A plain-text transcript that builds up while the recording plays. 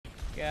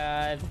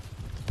god.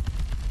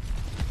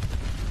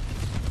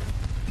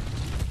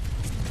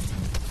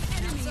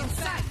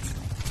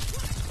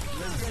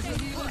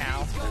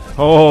 Ow.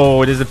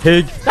 Oh, there's a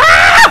pig.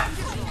 Ah!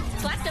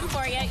 Select him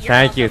for you.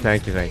 Thank you.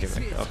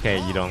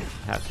 Okay, you don't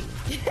have to.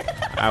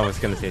 I was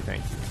gonna say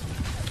thank you.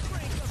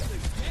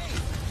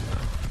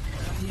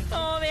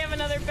 Oh, they have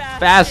another bastion.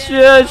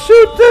 Bastion!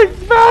 Shoot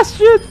the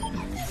bastion!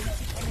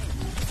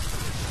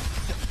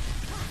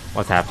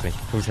 What's happening?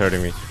 Who's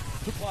hurting me?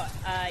 What?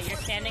 You're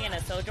standing in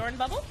a sojourn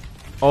bubble?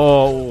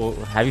 Oh,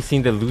 have you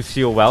seen the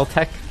Lucio well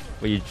tech?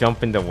 Where you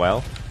jump in the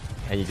well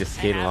and you just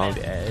skate along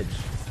the edge?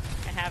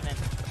 I haven't.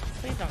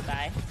 Please don't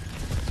die.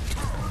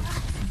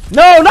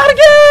 No, not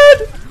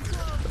again!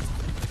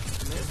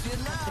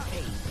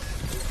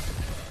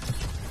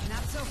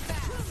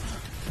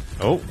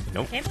 Oh,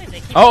 no.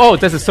 Oh,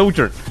 there's a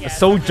soldier. Yeah, a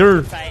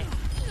soldier. And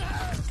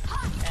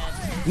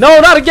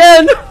No, not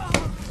again!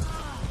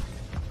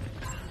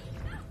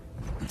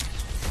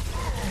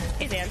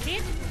 he's anti.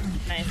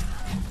 Nice.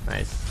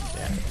 Nice.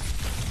 Yeah.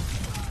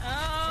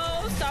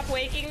 Oh, stop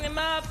waking them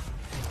up.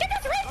 Get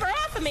this Reaper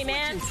off of me,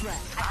 man.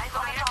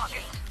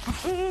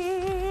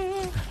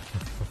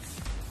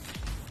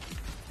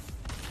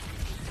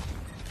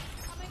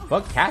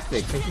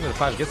 Bugtastic. Thank you for the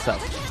 5 good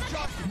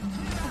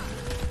stuff.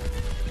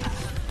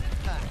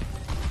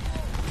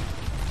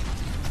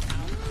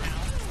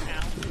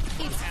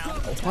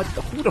 What?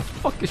 Who the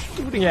fuck is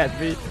shooting at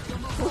me?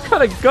 What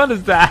kind of gun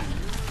is that?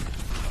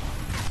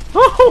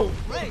 Oh!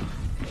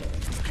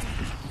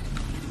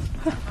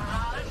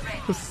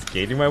 I'm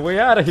skating my way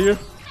out of here.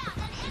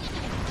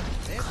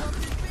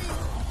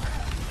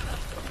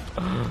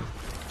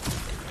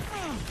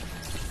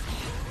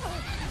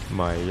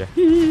 My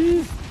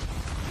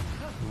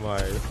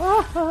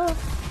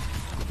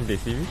Did they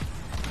see me?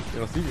 They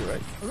don't see me,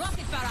 right?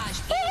 Rocket barrage.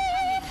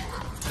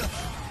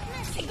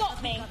 He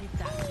got me.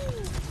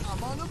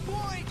 I'm on the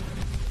point.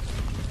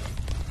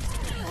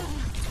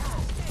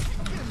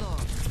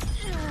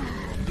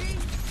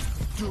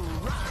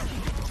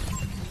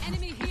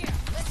 Enemy here.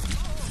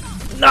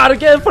 Not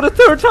again for the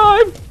 3rd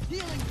time!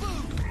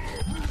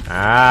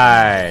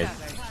 Nice.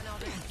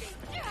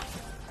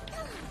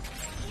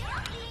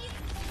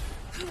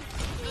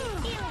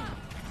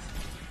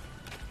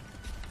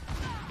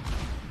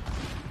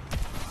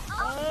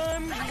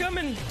 I'm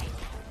coming.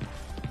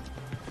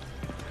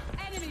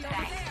 Enemy over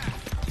there.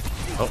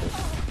 Oh.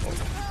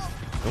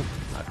 Nope,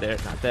 not there,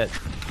 not that.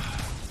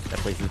 That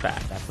place is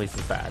bad, that place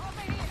is bad.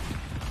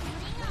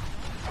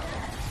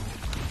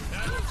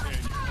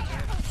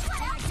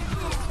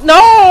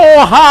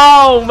 No!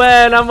 How,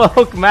 man? I'm a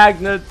hook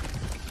magnet.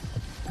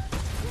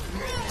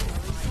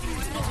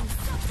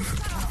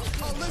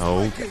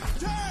 Okay.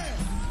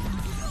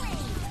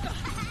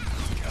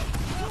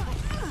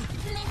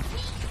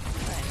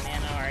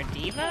 Nano our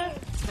diva.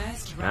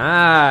 Nice.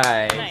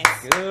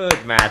 Nice.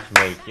 Good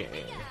matchmaking.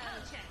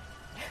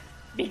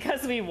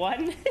 Because we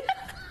won.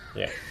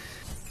 Yeah.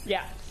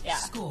 Yeah.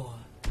 Score.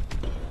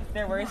 If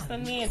they're worse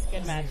than me, it's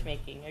good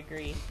matchmaking.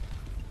 Agree.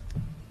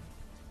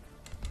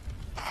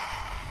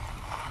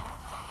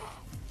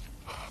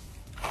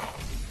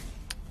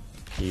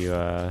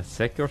 You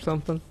sick or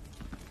something?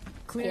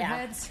 Clear Yeah.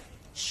 heads,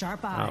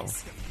 sharp Oh.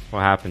 eyes. What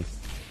happened?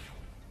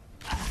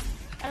 I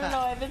don't know.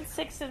 I've been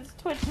sick since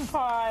Twitch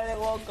Pod. It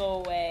won't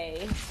go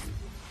away.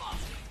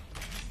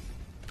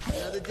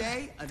 Another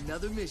day,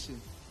 another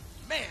mission.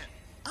 Man,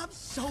 I'm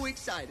so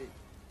excited.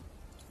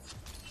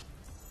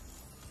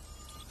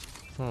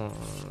 Five,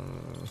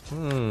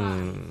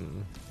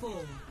 4,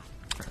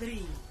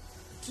 3,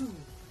 2.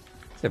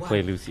 Let's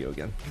play Lucio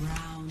again.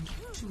 Round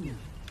 2.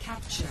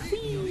 Capture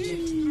the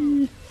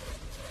objective.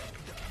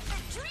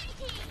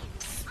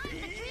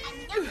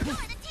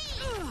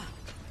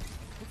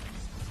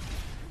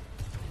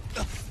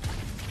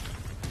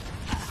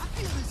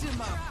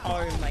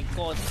 Oh my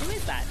god. Who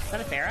is that? Is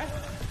that a Farah?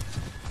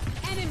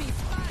 Enemy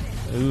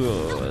spotted.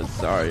 Ooh,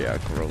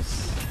 Zarya,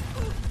 gross.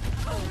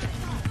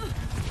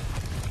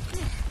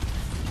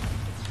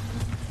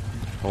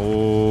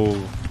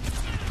 Oh.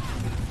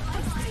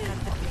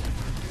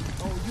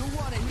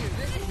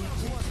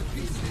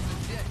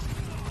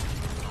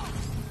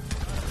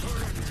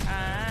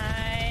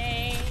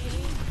 Ow.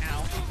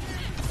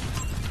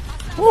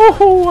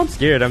 Oh, I'm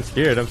scared, I'm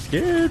scared, I'm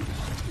scared.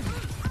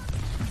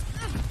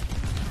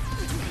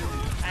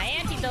 I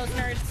anti those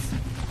nerds.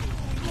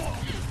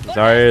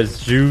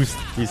 Zarya's juiced.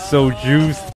 He's so juiced.